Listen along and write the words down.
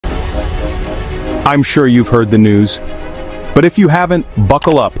I'm sure you've heard the news. But if you haven't,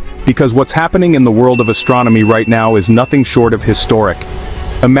 buckle up, because what's happening in the world of astronomy right now is nothing short of historic.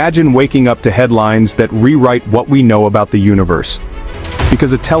 Imagine waking up to headlines that rewrite what we know about the universe.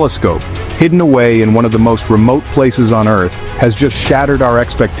 Because a telescope, hidden away in one of the most remote places on Earth, has just shattered our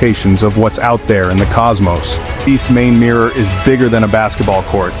expectations of what's out there in the cosmos. Earth's main mirror is bigger than a basketball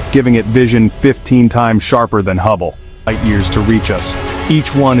court, giving it vision 15 times sharper than Hubble. Light years to reach us.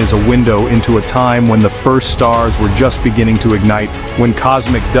 Each one is a window into a time when the first stars were just beginning to ignite, when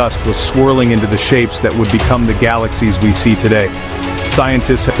cosmic dust was swirling into the shapes that would become the galaxies we see today.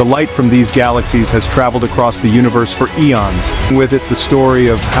 Scientists say the light from these galaxies has traveled across the universe for eons, and with it the story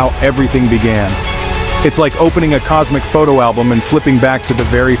of how everything began. It's like opening a cosmic photo album and flipping back to the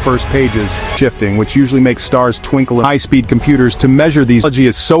very first pages. Shifting, which usually makes stars twinkle, in high-speed computers to measure these. Technology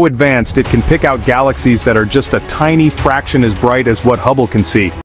is so advanced it can pick out galaxies that are just a tiny fraction as bright as what Hubble can see.